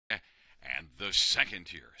the second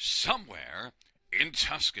tier, somewhere in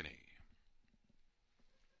Tuscany.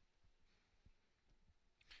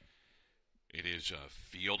 It is a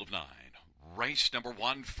field of 9. Race number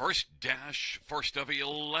 1, first dash, first of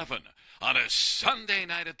 11. On a Sunday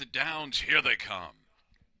night at the Downs, here they come.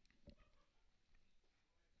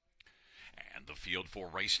 And the field for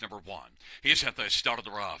race number 1. He's at the start of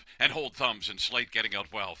the rough, and Hold Thumbs and Slate getting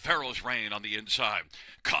out well. Pharaoh's Reign on the inside.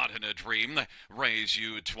 Caught in a Dream, Ray's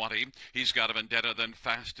U20. He's got a Vendetta, then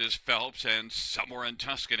Fast as Phelps, and Somewhere in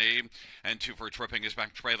Tuscany. And Two for Tripping is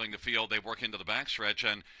back trailing the field. They work into the backstretch,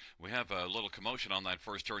 and we have a little commotion on that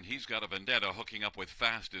first turn. He's got a Vendetta hooking up with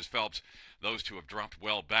Fast as Phelps. Those two have dropped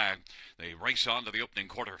well back. They race on to the opening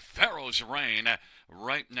quarter. Pharaoh's Reign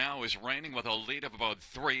right now is reigning with a lead of about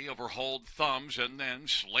 3 over Hold Thumbs, and then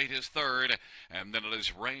Slate is third, and then it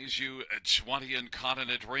is Ray's U20 and Caught in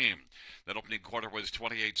a Dream. That opening quarter was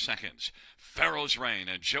 28 seconds. Pharaoh's Reign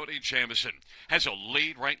and Jody Jamieson has a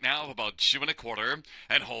lead right now of about 2 1/4,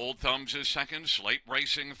 and Hold Thumbs is second, Slate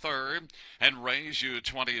racing third, and Ray's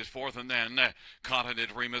U20 is fourth, and then Caught in a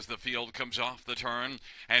Dream as the field comes off the turn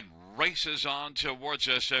and races on towards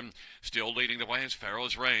us, and still leading the way is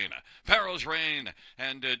Pharaoh's Reign. Pharaoh's Reign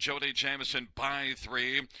and Jody Jamieson by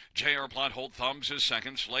 3. J.R. Platt, Hold Thumbs is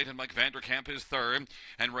second, Slate and Mike Vanderkamp is third,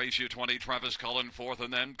 and Ray's U20, Travis Cullen fourth,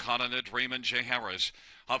 and then Caught in a Dream and Jay Harris.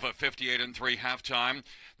 Off a 58-3 halftime,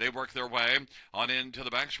 they work their way on into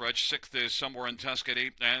the backstretch. Sixth is Somewhere in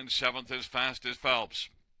Tuscany, and seventh is Fast as Phelps.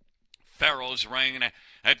 Pharaoh's Reign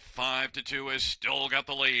at 5-2 has still got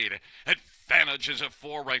the lead. Advantage is at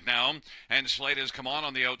 4 right now, and Slate has come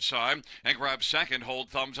on the outside and grabs second. Hold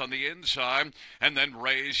Thumbs on the inside, and then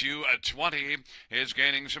Ray's U20 is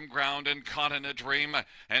gaining some ground and Caught in a Dream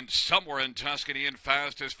and Somewhere in Tuscany and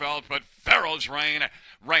Fast as Phelps, but Pharaoh's Reign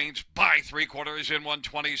reigns by 3/4 in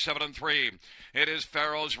 127-3. It is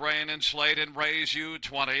Pharaoh's Reign and Slate and Ray's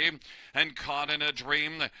U20 and Caught in a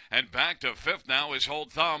Dream, and back to fifth now is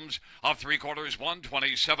Hold Thumbs off 3/4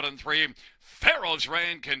 127-3. Pharaoh's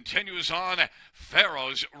Reign continues on.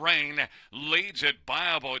 Pharaoh's Reign leads it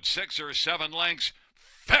by about 6 or 7 lengths.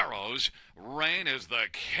 Pharaoh's Reign is the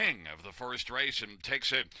king of the first race and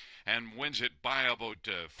takes it and wins it by about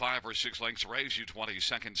 5 or 6 lengths. Ray's U20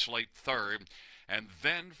 second, Slate third. And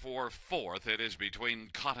then for fourth, it is between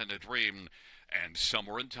Caught in a Dream and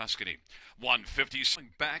Somewhere in Tuscany. 150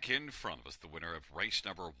 back in front of us, the winner of race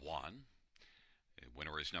number 1. The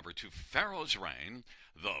winner is number 2, Pharaoh's Reign.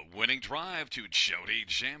 The winning drive to Jody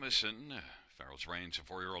Jamieson. Pharaoh's Reign's a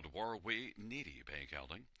 4-year-old Warwee Needy bay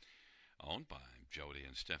gelding, owned by Jody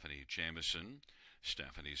and Stephanie Jamieson.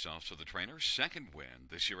 Stephanie's also the trainer. Second win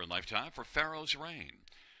this year in lifetime for Pharaoh's Reign.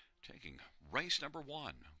 Taking race number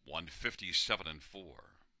 1,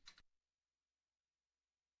 157-4.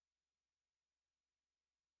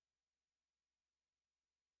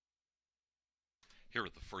 Here are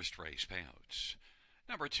the first race payouts.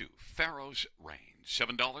 Number 2, Pharaoh's Reign,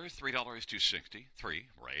 $7, $3, $2.60. 3,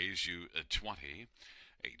 Ray's U20,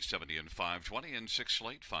 $8.70 and $5.20, and 6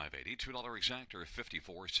 Slate, $5.80. $2 exactor,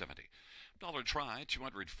 $54.70. Dollar try,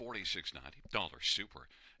 $246.90. Dollar super,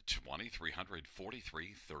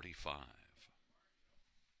 $2,343.35.